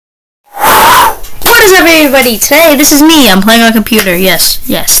is up, everybody? Today, this is me. I'm playing on computer. Yes,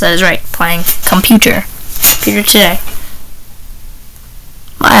 that is right. Playing computer today.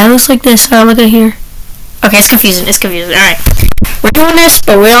 My eye looks like this. How look at here? Okay, it's confusing. Alright. We're doing this,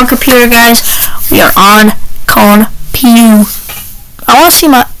 but we're on computer, guys. We are on computer. I want to see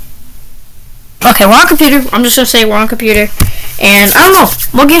my... Okay, we're on computer. I'm just going to say we're on computer. And, I don't know.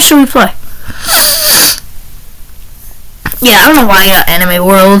 What game should we play? Yeah, I don't know why Anime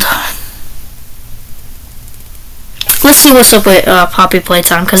World. Let's see what's up with Poppy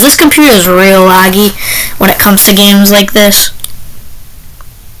Playtime, because this computer is real laggy when it comes to games like this.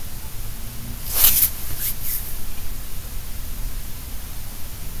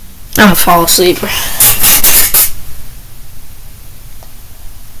 I'm gonna fall asleep.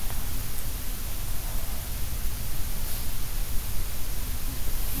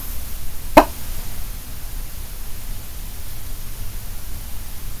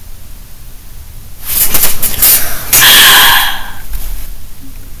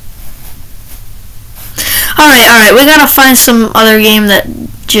 Alright, we gotta find some other game that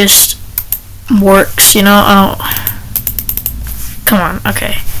just works, you know? Oh. Come on,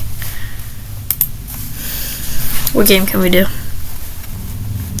 okay. What game can we do?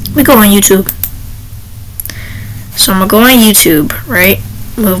 We go on YouTube. So I'm gonna go on YouTube, right?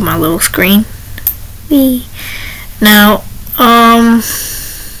 Move my little screen. Whee. Now,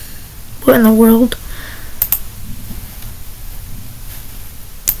 what in the world?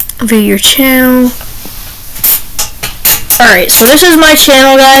 View your channel. Alright, so this is my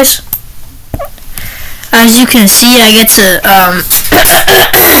channel, guys. As you can see, I get to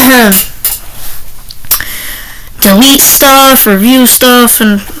delete stuff, review stuff,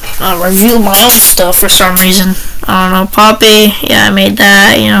 and review my own stuff for some reason. I don't know, Poppy, yeah, I made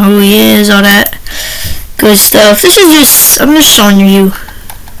that, you know who he is, all that good stuff. This is just, I'm just showing you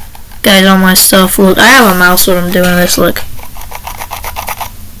guys all my stuff. Look, I have a mouse when I'm doing this, look.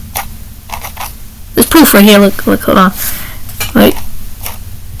 There's proof right here, look, hold on. Wait.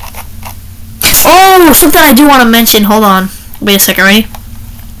 Oh, something I do want to mention. Hold on. Wait a second, ready?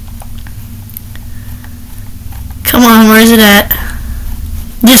 Come on, where is it at?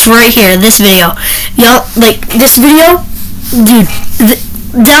 This right here, this video. Y'all, like, this video? Dude,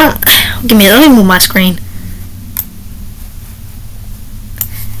 down... let me move my screen.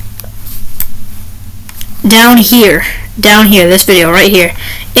 Down here, this video right here.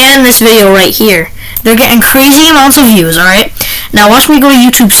 And this video right here. They're getting crazy amounts of views, alright? Now watch me go to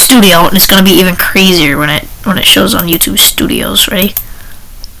YouTube Studio, and it's gonna be even crazier when it shows on YouTube Studios, right?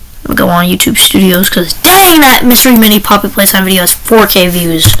 We'll go on YouTube Studios, because dang, that Mystery Mini Poppy Playtime video has 4K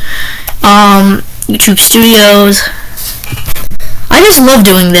views. YouTube Studios. I just love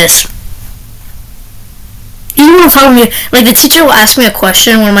doing this. Even when I'm talking to, like, the teacher will ask me a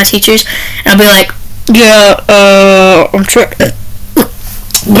question, one of my teachers, and I'll be like, yeah, I'm trying,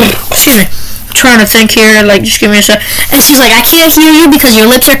 excuse me. Trying to think here, like, just give me a sec. And she's like, I can't hear you because your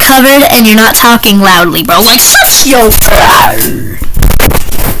lips are covered and you're not talking loudly, bro. Like, shut your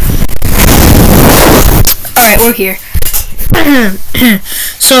Alright, we're here.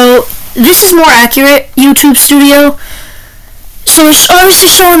 So, this is more accurate, YouTube Studio. So, it's obviously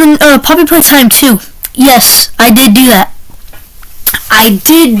showing Poppy Playtime 2. Yes, I did do that. I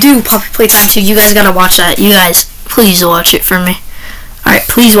did do Poppy Playtime 2. You guys gotta watch that. You guys, please watch it for me. Alright,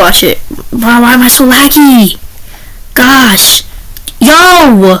 please watch it. Bro, why am I so laggy? Gosh.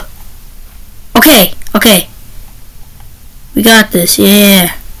 Yo! Okay. We got this.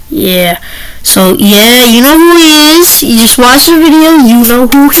 Yeah. So, yeah, you know who he is. You just watch the video. You know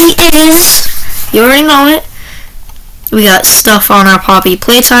who he is. You already know it. We got stuff on our Poppy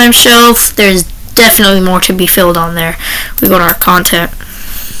Playtime shelf. There's definitely more to be filled on there. We got our content.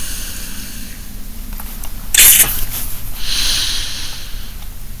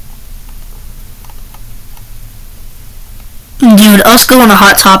 Dude, us going to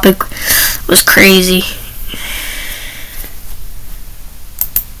Hot Topic was crazy.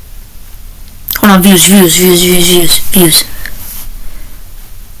 Hold on, views.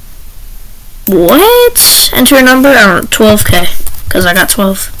 What? Enter a number? I don't know, 12K. Because I got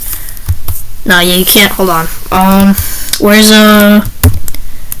 12. No, yeah, you can't. Hold on. Where's,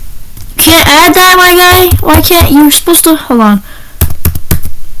 can't add that, my guy? Why can't? You were supposed to, hold on.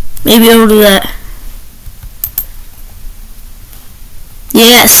 Maybe I'll do that.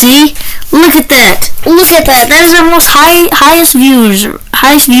 Yeah, see? Look at that. That is our most highest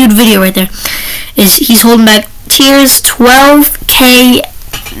viewed video right there. He's holding back tears, 12K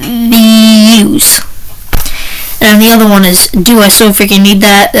views. And the other one is, do I so freaking need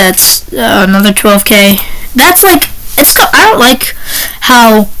that? That's another 12K. That's like, I don't like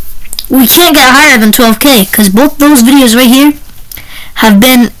how we can't get higher than 12K, because both those videos right here have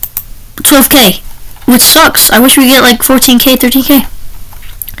been 12K, which sucks. I wish we get like 14K, 13K.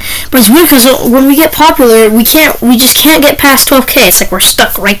 But it's weird because when we get popular, we just can't get past 12K. It's like we're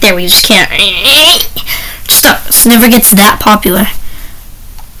stuck right there. We just can't. Stuck. It never gets that popular.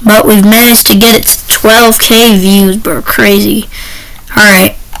 But we've managed to get it to 12K views, bro. Crazy.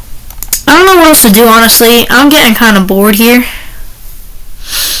 Alright. I don't know what else to do, honestly. I'm getting kind of bored here.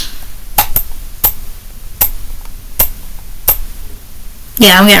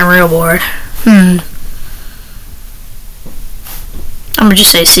 Yeah, I'm getting real bored. I'm gonna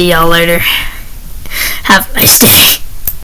just say see y'all later. Have a nice day.